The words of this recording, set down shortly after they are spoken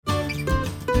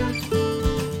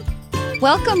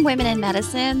Welcome, Women in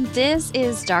Medicine. This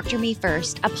is Dr. Me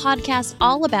First, a podcast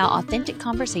all about authentic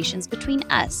conversations between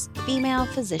us, female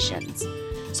physicians.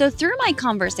 So through my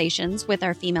conversations with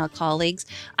our female colleagues,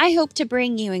 I hope to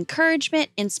bring you encouragement,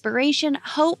 inspiration,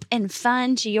 hope, and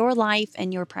fun to your life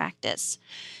and your practice.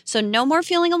 So no more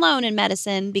feeling alone in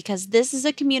medicine, because this is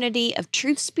a community of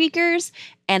truth speakers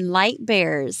and light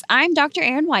bearers. I'm Dr.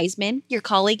 Erin Wiseman, your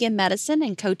colleague in medicine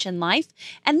and coach in life,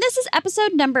 and this is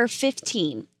episode number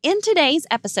 15. In today's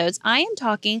episodes, I am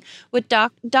talking with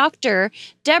Dr.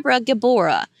 Deborah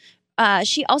Gabora.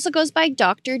 She also goes by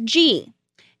Dr. G.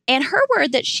 And her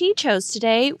word that she chose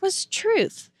today was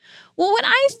truth. Well, when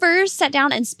I first sat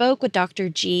down and spoke with Dr.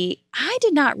 G, I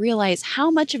did not realize how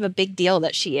much of a big deal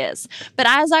that she is. But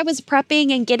as I was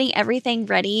prepping and getting everything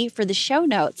ready for the show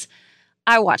notes,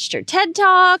 I watched her TED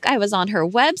Talk. I was on her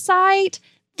website.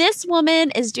 This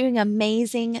woman is doing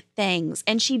amazing things,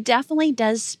 and she definitely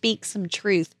does speak some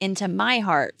truth into my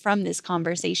heart from this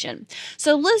conversation.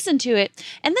 So listen to it,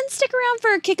 and then stick around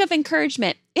for a kick of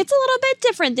encouragement. It's a little bit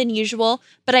different than usual,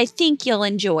 but I think you'll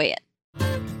enjoy it.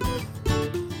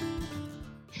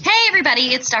 Hey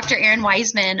everybody, it's Dr. Erin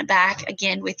Wiseman back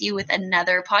again with you with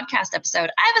another podcast episode.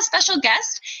 I have a special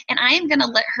guest, and I am going to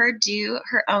let her do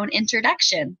her own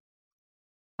introduction.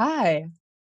 Hi,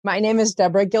 my name is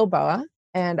Deborah Gilboa,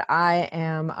 and I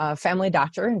am a family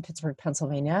doctor in Pittsburgh,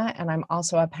 Pennsylvania, and I'm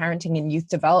also a parenting and youth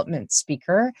development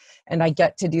speaker, and I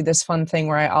get to do this fun thing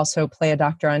where I also play a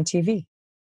doctor on TV.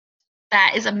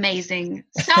 That is amazing.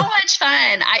 So much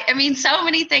fun. I mean, so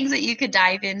many things that you could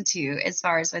dive into as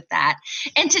far as with that.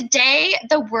 And today,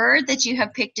 the word that you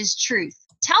have picked is truth.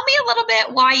 Tell me a little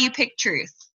bit why you picked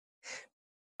truth.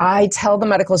 I tell the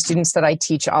medical students that I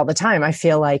teach all the time, I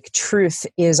feel like truth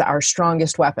is our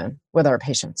strongest weapon with our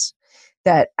patients.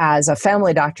 That as a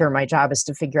family doctor, my job is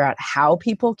to figure out how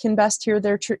people can best hear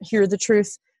the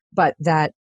truth, but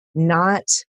that not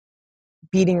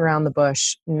beating around the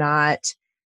bush, not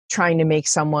trying to make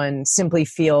someone simply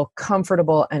feel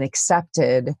comfortable and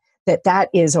accepted, that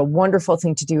is a wonderful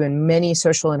thing to do in many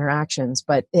social interactions,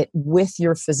 but with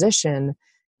your physician,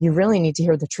 you really need to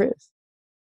hear the truth.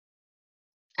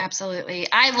 Absolutely.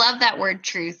 I love that word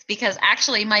truth, because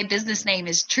actually my business name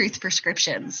is Truth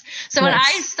Prescriptions. So Nice. When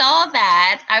I saw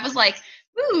that, I was like,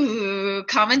 ooh,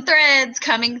 common threads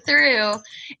coming through.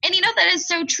 And that is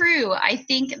so true. I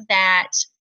think that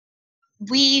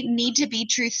we need to be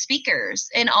truth speakers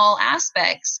in all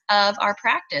aspects of our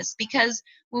practice, because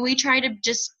when we try to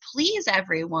just please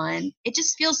everyone, it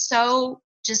just feels so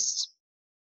just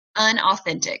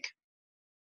unauthentic.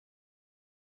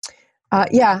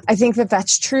 Yeah, I think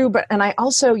that's true. And I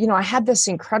also, I had this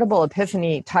incredible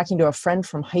epiphany talking to a friend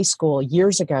from high school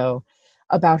years ago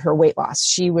about her weight loss.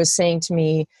 She was saying to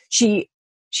me, she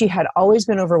had always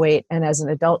been overweight, and as an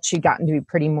adult, she'd gotten to be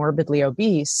pretty morbidly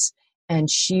obese. And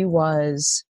she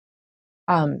was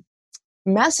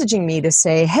messaging me to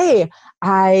say, hey,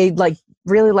 I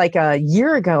really a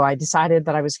year ago, I decided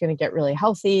that I was going to get really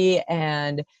healthy,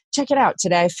 and check it out.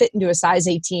 Today I fit into a size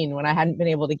 18 when I hadn't been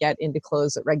able to get into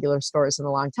clothes at regular stores in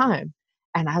a long time.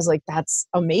 And I was like, that's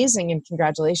amazing, and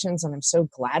congratulations. And I'm so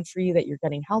glad for you that you're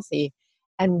getting healthy.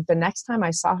 And the next time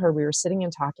I saw her, we were sitting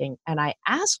and talking, and I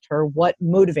asked her what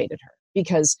motivated her,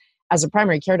 because as a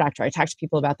primary care doctor, I talk to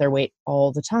people about their weight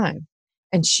all the time.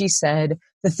 And she said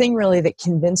the thing really that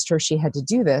convinced her she had to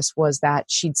do this was that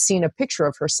she'd seen a picture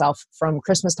of herself from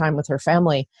Christmas time with her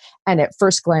family. And at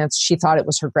first glance, she thought it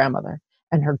was her grandmother.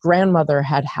 And her grandmother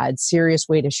had had serious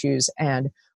weight issues and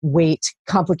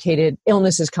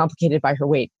illnesses complicated by her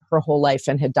weight her whole life,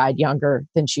 and had died younger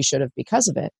than she should have because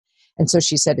of it. And so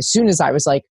she said, as soon as I was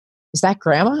like, is that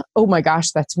grandma? Oh my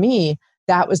gosh, that's me.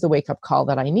 That was the wake-up call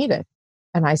that I needed.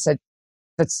 And I said,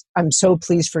 I'm so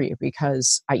pleased for you,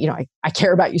 because I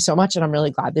care about you so much, and I'm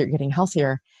really glad that you're getting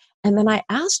healthier. And then I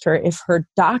asked her if her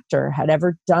doctor had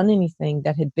ever done anything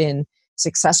that had been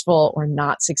successful or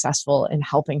not successful in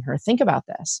helping her think about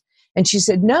this. And she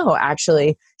said, no,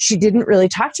 actually, she didn't really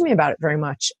talk to me about it very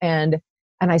much. And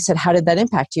I said, how did that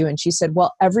impact you? And she said,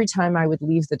 well, every time I would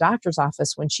leave the doctor's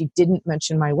office, when she didn't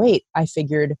mention my weight, I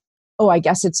figured, oh, I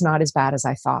guess it's not as bad as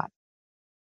I thought.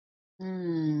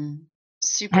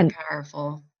 Super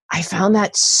powerful. I found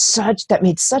that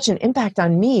made such an impact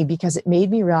on me, because it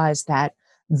made me realize that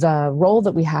the role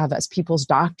that we have as people's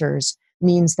doctors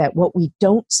means that what we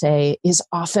don't say is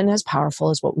often as powerful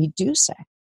as what we do say.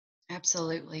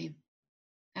 Absolutely.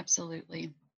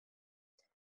 Absolutely.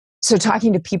 So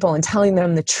talking to people and telling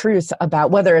them the truth about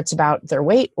whether it's about their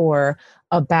weight or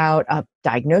about a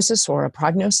diagnosis or a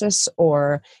prognosis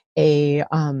or a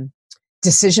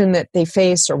decision that they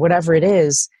face or whatever it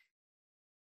is,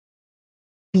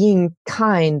 being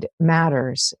kind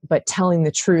matters, but telling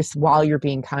the truth while you're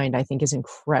being kind, I think, is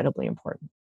incredibly important.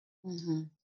 Mm-hmm.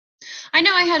 I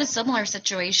know I had a similar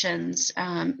situations.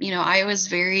 I was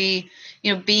very,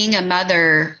 being a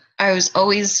mother, I was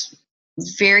always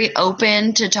very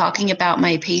open to talking about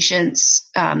my patients,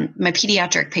 my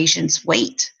pediatric patients'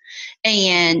 weight.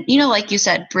 And, like you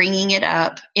said, bringing it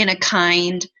up in a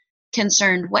kind,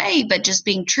 concerned way, but just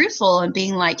being truthful and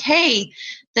being like, hey,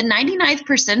 the 99th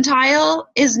percentile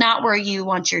is not where you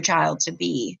want your child to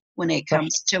be when it Right.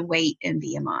 comes to weight and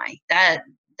BMI. That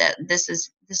this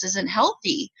isn't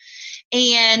healthy.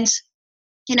 And,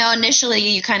 initially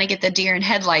you kind of get the deer in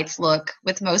headlights look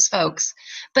with most folks.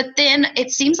 But then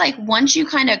it seems like once you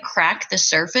kind of crack the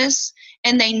surface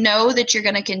and they know that you're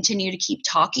going to continue to keep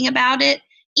talking about it,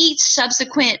 each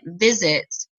subsequent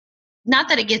visit, not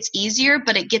that it gets easier,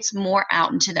 but it gets more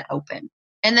out into the open.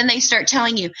 And then they start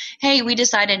telling you, hey, we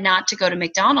decided not to go to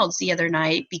McDonald's the other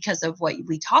night because of what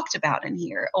we talked about in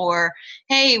here. Or,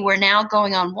 hey, we're now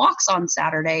going on walks on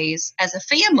Saturdays as a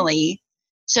family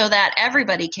so that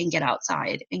everybody can get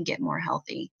outside and get more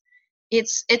healthy.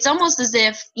 It's almost as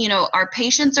if, our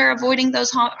patients are avoiding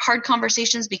those hard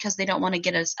conversations because they don't want to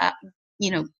get us up,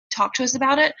 talk to us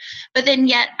about it. But then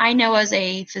yet I know as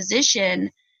a physician,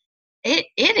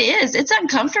 it's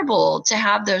uncomfortable to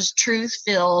have those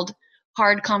truth-filled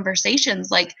hard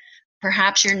conversations. Like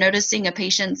perhaps you're noticing a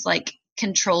patient's like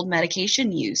controlled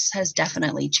medication use has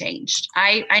definitely changed.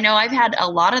 I know I've had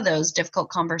a lot of those difficult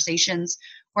conversations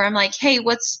where I'm like, hey,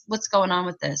 what's going on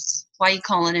with this? Why are you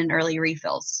calling in early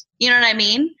refills? You know what I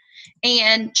mean?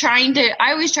 And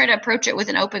I always try to approach it with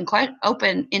an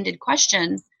open-ended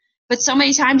question, but so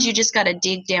many times you just got to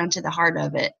dig down to the heart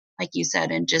of it, like you said,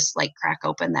 and just like crack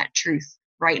open that truth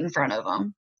right in front of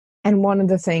them. And one of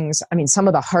the things, I mean, some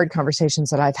of the hard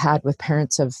conversations that I've had with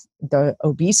parents of the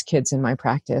obese kids in my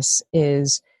practice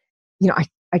is,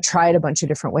 I try it a bunch of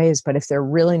different ways, but if they're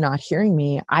really not hearing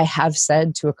me, I have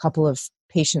said to a couple of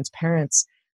patients' parents,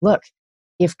 look,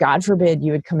 if God forbid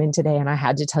you had come in today and I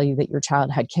had to tell you that your child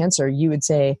had cancer, you would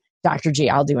say, Dr. G,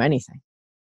 I'll do anything.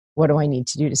 What do I need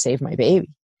to do to save my baby?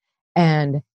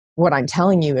 And what I'm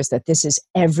telling you is that this is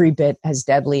every bit as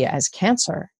deadly as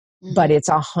cancer, but it's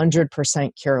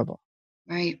 100% curable.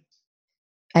 Right.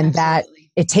 And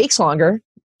Absolutely. that it takes longer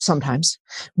sometimes,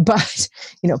 but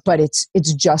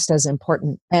it's just as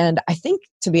important. And I think,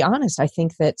 to be honest, I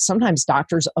think that sometimes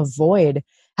doctors avoid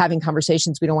having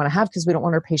conversations we don't want to have because we don't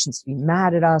want our patients to be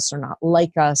mad at us or not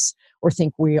like us or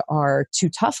think we are too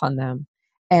tough on them.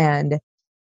 And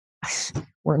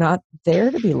we're not there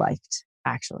to be liked,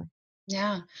 actually.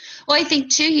 Yeah. Well, I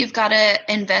think too, you've got to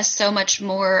invest so much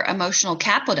more emotional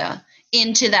capital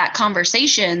into that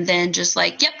conversation than just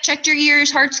like, yep, checked your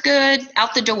ears, heart's good,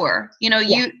 out the door.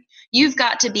 Yeah. You've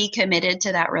got to be committed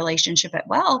to that relationship as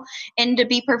well. And to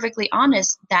be perfectly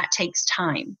honest, that takes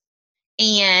time.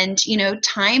 And,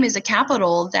 time is a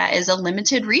capital that is a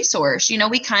limited resource.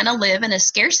 We kind of live in a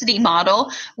scarcity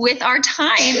model with our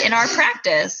time in our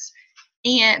practice.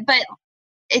 But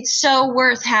it's so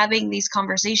worth having these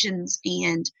conversations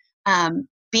and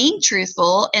being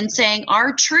truthful and saying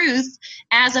our truth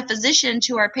as a physician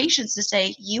to our patients to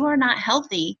say, you are not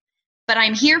healthy, but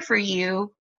I'm here for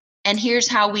you. And here's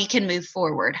how we can move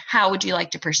forward. How would you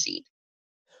like to proceed?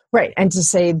 Right. And to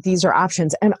say these are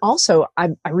options. And also, I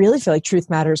really feel like truth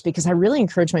matters because I really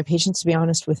encourage my patients to be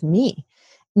honest with me.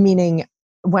 Meaning,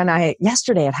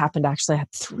 yesterday it happened actually, I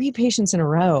had 3 patients in a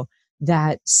row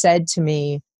that said to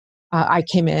me, I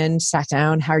came in, sat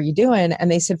down, how are you doing?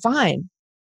 And they said, fine.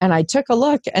 And I took a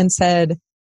look and said,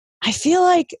 I feel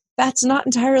like that's not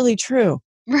entirely true.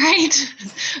 Right.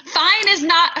 Fine is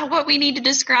not what we need to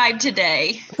describe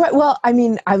today. But, well, I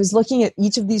mean, I was looking at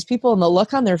each of these people and the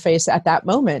look on their face at that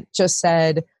moment just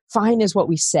said, fine is what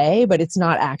we say, but it's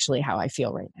not actually how I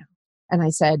feel right now. And I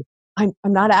said, I'm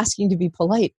not asking to be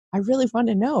polite. I really want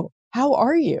to know, how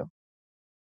are you?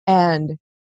 And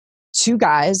 2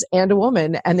 guys and a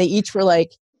woman, and they each were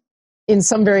like, in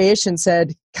some variation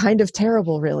said, kind of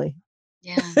terrible, really.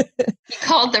 Yeah. You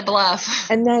called their bluff.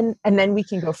 And then we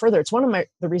can go further. It's one of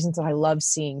the reasons that I love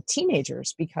seeing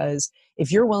teenagers, because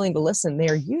if you're willing to listen, they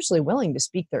are usually willing to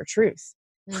speak their truth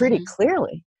pretty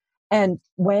clearly. And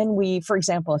when for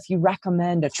example, if you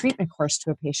recommend a treatment course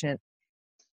to a patient,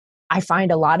 I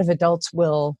find a lot of adults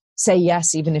will say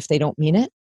yes, even if they don't mean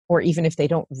it, or even if they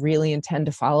don't really intend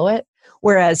to follow it.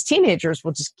 Whereas teenagers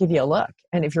will just give you a look.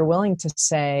 And if you're willing to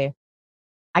say,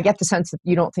 I get the sense that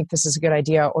you don't think this is a good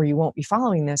idea or you won't be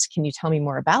following this. Can you tell me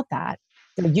more about that?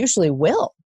 They usually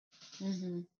will.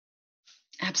 Mm-hmm.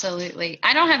 Absolutely.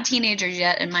 I don't have teenagers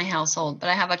yet in my household, but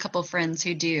I have a couple friends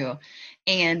who do.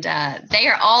 And they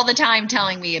are all the time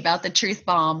telling me about the truth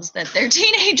bombs that their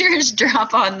teenagers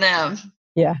drop on them.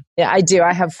 Yeah. Yeah, I do.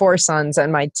 I have 4 sons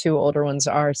and my 2 older ones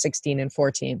are 16 and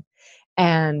 14.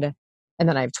 And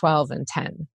then I have 12 and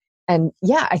 10. And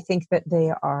yeah, I think that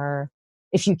they are,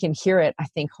 if you can hear it, I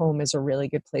think home is a really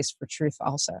good place for truth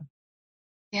also.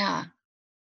 Yeah.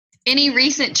 Any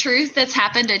recent truth that's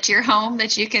happened at your home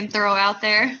that you can throw out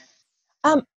there?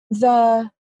 The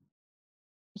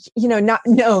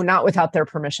not without their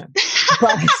permission.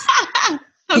 But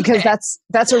because Okay.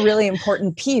 that's a really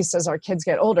important piece as our kids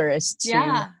get older, is to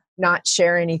Yeah. not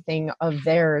share anything of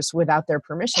theirs without their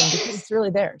permission, because it's really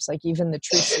theirs. Like, even the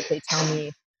truths that they tell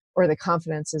me or the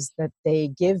confidences that they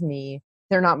give me,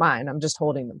 they're not mine. I'm just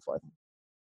holding them for them.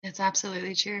 That's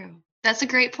absolutely true. That's a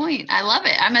great point. I love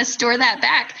it. I'm gonna store that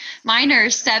back. Mine are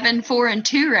 7, 4, and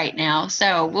 2 right now,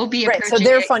 so we'll be Right. So approaching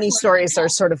their it funny closely stories are now.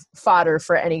 sort of fodder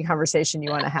for any conversation you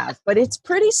want to have. But it's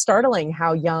pretty startling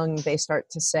how young they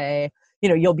start to say,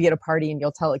 you'll be at a party and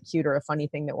you'll tell a cute or a funny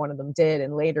thing that one of them did.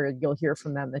 And later you'll hear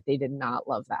from them that they did not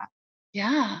love that.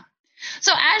 Yeah.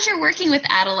 So as you're working with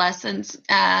adolescents,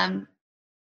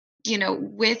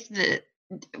 with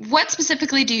what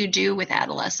specifically do you do with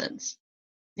adolescents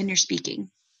when you're speaking?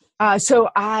 So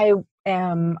I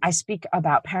speak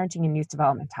about parenting and youth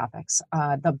development topics.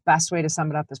 The best way to sum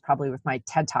it up is probably with my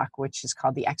TED Talk, which is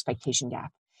called The Expectation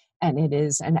Gap. And it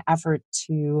is an effort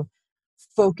to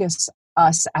focus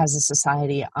us as a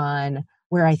society on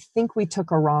where I think we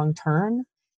took a wrong turn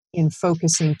in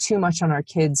focusing too much on our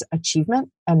kids'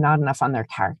 achievement and not enough on their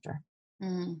character.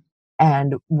 Mm,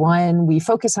 And when we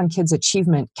focus on kids'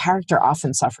 achievement, character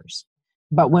often suffers.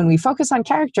 But when we focus on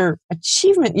character,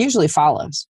 achievement usually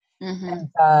follows. hmm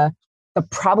The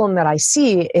problem that I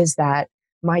see is that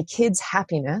my kids'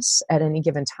 happiness at any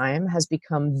given time has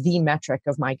become the metric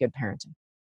of my good parenting.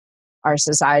 Our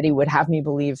society would have me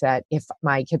believe that if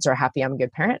my kids are happy, I'm a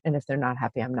good parent. And if they're not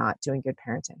happy, I'm not doing good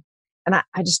parenting. And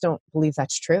I just don't believe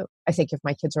that's true. I think if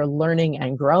my kids are learning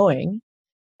and growing,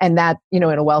 and that, in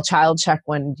a well child check,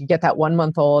 when you get that 1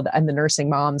 month old and the nursing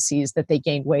mom sees that they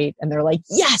gained weight and they're like,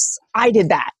 yes, I did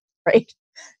that, right?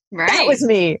 That Right. was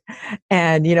me.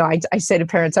 And, I say to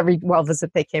parents every well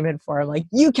visit they came in for, I'm like,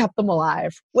 you kept them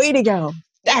alive. Way to go.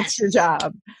 That's your Yes.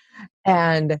 job.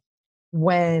 And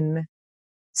when,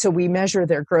 so we measure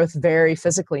their growth very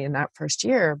physically in that first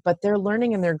year, but they're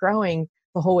learning and they're growing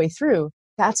the whole way through.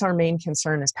 That's our main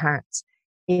concern as parents.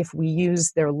 If we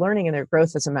use their learning and their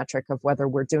growth as a metric of whether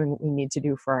we're doing what we need to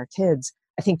do for our kids,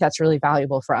 I think that's really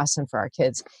valuable for us and for our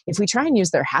kids. If we try and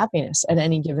use their happiness at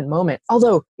any given moment,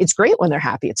 although it's great when they're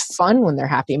happy, it's fun when they're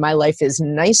happy. My life is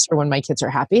nicer when my kids are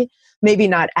happy. Maybe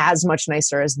not as much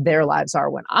nicer as their lives are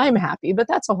when I'm happy, but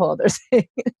that's a whole other thing.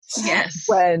 Yes.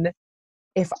 When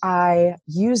if I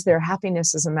use their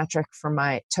happiness as a metric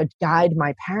to guide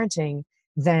my parenting,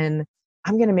 then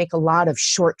I'm going to make a lot of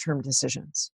short-term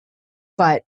decisions.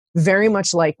 But very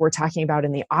much like we're talking about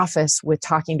in the office with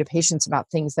talking to patients about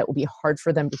things that will be hard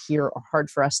for them to hear or hard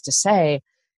for us to say,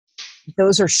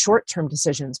 those are short-term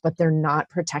decisions, but they're not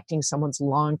protecting someone's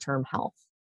long-term health.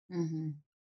 hmm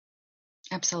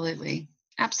Absolutely.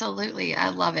 Absolutely. I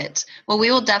love it. Well,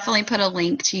 we will definitely put a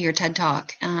link to your TED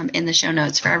Talk in the show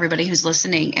notes for everybody who's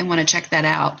listening and want to check that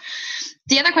out.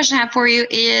 The other question I have for you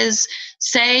is,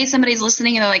 say somebody's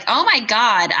listening and they're like, oh my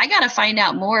God, I got to find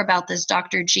out more about this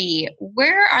Dr. G.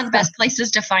 Where are the best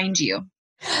places to find you?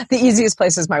 The easiest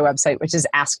place is my website, which is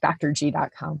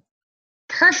askdrg.com.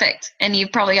 Perfect. And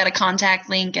you've probably got a contact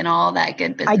link and all that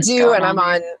good I business do, going and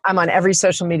on there. I'm on every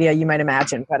social media you might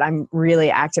imagine, but I'm really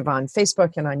active on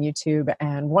Facebook and on YouTube.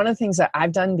 And one of the things that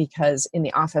I've done, because in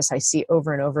the office I see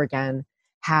over and over again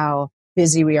how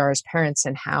busy we are as parents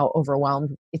and how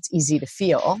overwhelmed it's easy to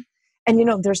feel.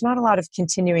 And there's not a lot of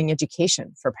continuing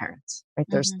education for parents, right?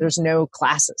 hmm There's no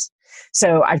classes.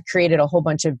 So I've created a whole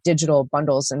bunch of digital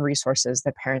bundles and resources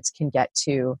that parents can get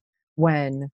to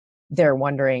when they're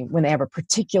wondering, when they have a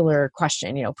particular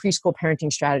question, preschool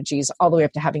parenting strategies, all the way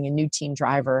up to having a new teen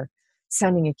driver,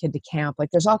 sending a kid to camp.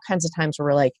 Like, there's all kinds of times where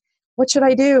we're like, what should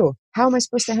I do? How am I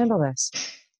supposed to handle this?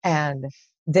 And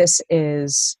this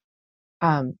is,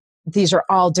 these are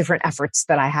all different efforts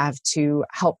that I have to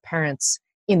help parents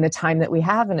in the time that we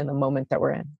have and in the moment that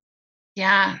we're in.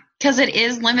 Yeah, because it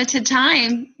is limited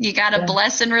time. You got to Yeah.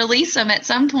 bless and release them at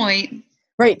some point.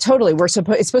 Right, totally.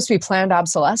 It's supposed to be planned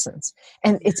obsolescence.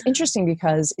 And it's interesting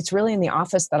because it's really in the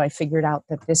office that I figured out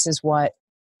that this is what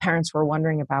parents were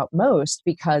wondering about most,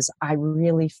 because I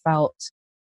really felt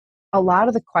a lot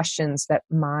of the questions that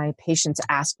my patients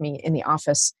ask me in the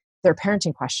office, they're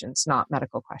parenting questions, not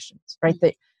medical questions, right?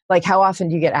 Like, how often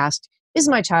do you get asked, is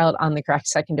my child on the correct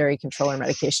secondary controller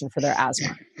medication for their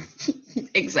asthma?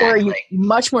 Exactly. Or are you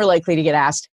much more likely to get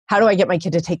asked, how do I get my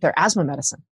kid to take their asthma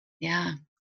medicine? Yeah.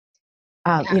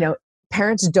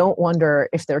 Parents don't wonder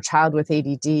if their child with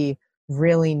ADD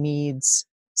really needs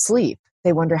sleep.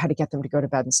 They wonder how to get them to go to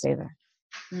bed and stay there.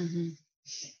 Mm-hmm.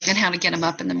 And how to get them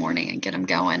up in the morning and get them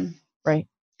going. Right.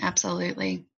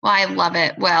 Absolutely. Well, I love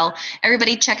it. Well,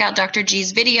 everybody check out Dr.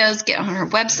 G's videos, get on her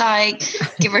website,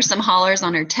 give her some hollers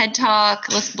on her TED Talk.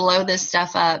 Let's blow this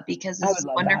stuff up because this is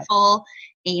wonderful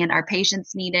and our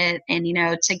patients need it. And,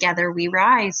 together we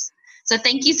rise. So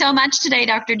thank you so much today,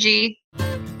 Dr. G.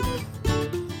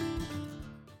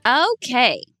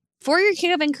 Okay. For your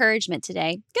cue of encouragement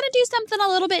today, I'm going to do something a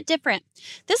little bit different.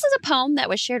 This is a poem that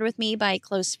was shared with me by a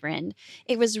close friend.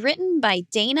 It was written by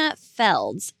Dana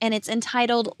Felds, and it's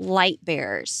entitled Light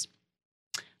Bearers.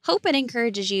 Hope it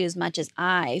encourages you as much as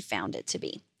I found it to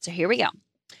be. So here we go.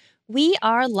 We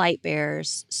are light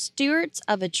bearers, stewards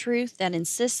of a truth that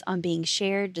insists on being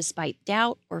shared despite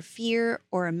doubt or fear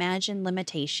or imagined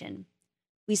limitation.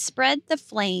 We spread the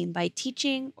flame by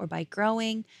teaching or by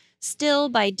growing, still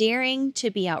by daring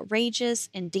to be outrageous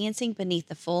and dancing beneath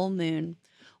the full moon,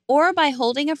 or by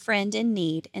holding a friend in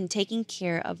need and taking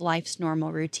care of life's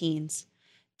normal routines.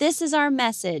 This is our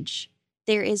message.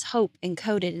 There is hope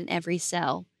encoded in every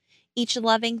cell, each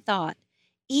loving thought,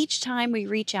 each time we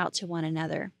reach out to one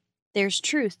another. There's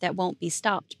truth that won't be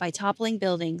stopped by toppling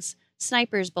buildings,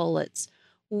 snipers' bullets,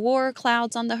 war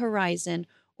clouds on the horizon,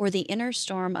 or the inner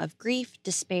storm of grief,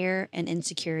 despair, and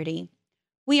insecurity.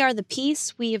 We are the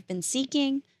peace we have been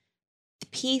seeking, the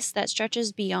peace that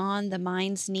stretches beyond the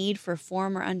mind's need for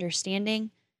form or understanding,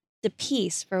 the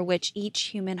peace for which each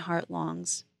human heart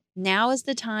longs. Now is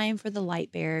the time for the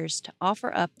light bearers to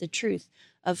offer up the truth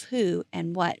of who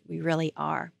and what we really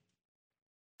are.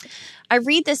 I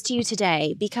read this to you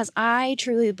today because I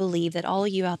truly believe that all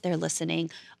of you out there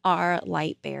listening are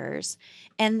light bearers,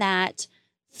 and that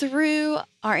through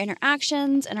our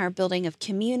interactions and our building of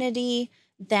community,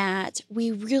 that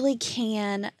we really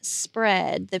can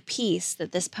spread the peace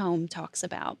that this poem talks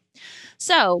about.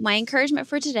 So my encouragement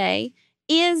for today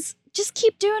is just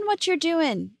keep doing what you're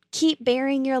doing. Keep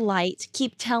bearing your light,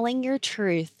 keep telling your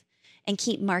truth, and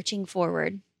keep marching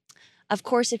forward. Of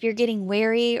course, if you're getting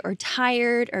weary or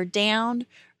tired or down,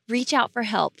 reach out for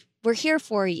help. We're here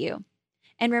for you.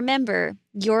 And remember,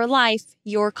 your life,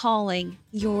 your calling,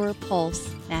 your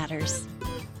pulse matters.